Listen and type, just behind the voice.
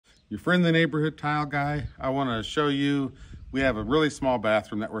Your friendly neighborhood tile guy. I want to show you, we have a really small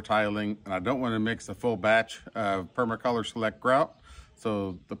bathroom that we're tiling, and I don't want to mix a full batch of PermaColor Select Grout.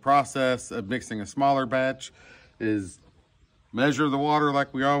 So the process of mixing a smaller batch is measure the water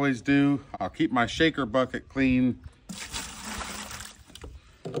like we always do. I'll keep my shaker bucket clean.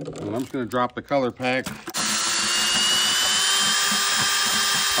 And I'm just going to drop the color pack.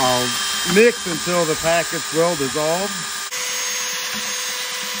 I'll mix until the packet's well dissolved.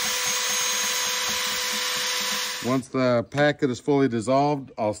 Once the packet is fully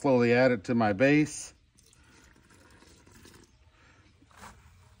dissolved, I'll slowly add it to my base.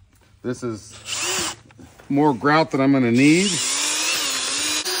 This is more grout than I'm going to need.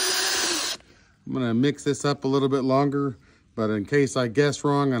 I'm going to mix this up a little bit longer, but in case I guess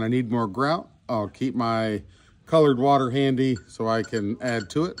wrong and I need more grout, I'll keep my colored water handy so I can add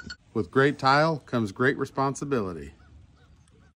to it. With great tile comes great responsibility.